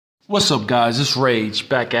What's up, guys? It's Rage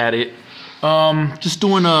back at it. Just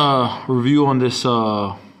doing a review on this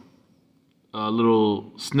little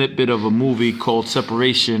snippet of a movie called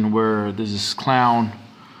Separation, where there's this clown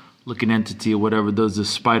looking entity or whatever does this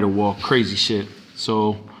spider walk, crazy shit.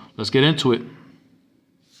 So let's get into it.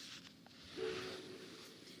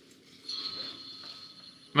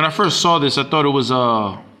 When I first saw this, I thought it was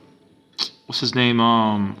what's his name?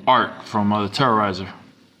 Art from the Terrorizer.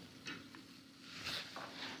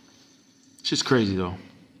 Shit's crazy though.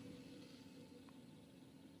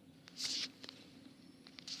 It's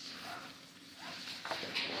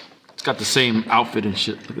got the same outfit and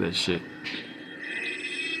shit. Look at that shit.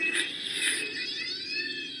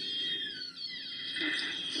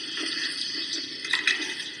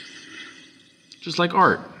 Just like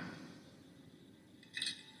Art.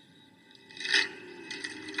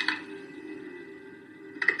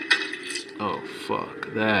 Oh,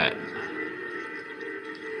 fuck that.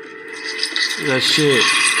 Look at that shit.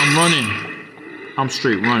 I'm running. I'm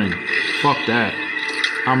straight running. Fuck that.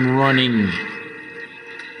 I'm running.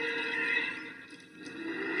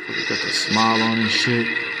 Fucking got the smile on and shit.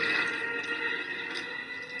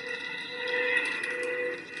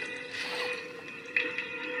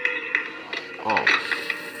 Oh,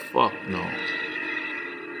 fuck no.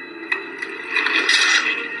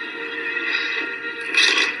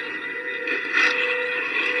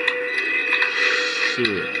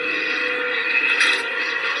 Shit.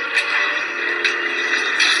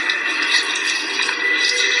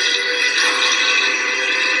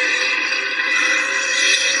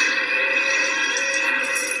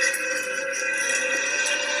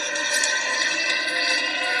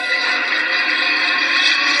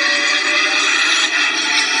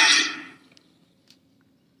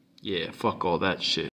 Yeah, fuck all that shit.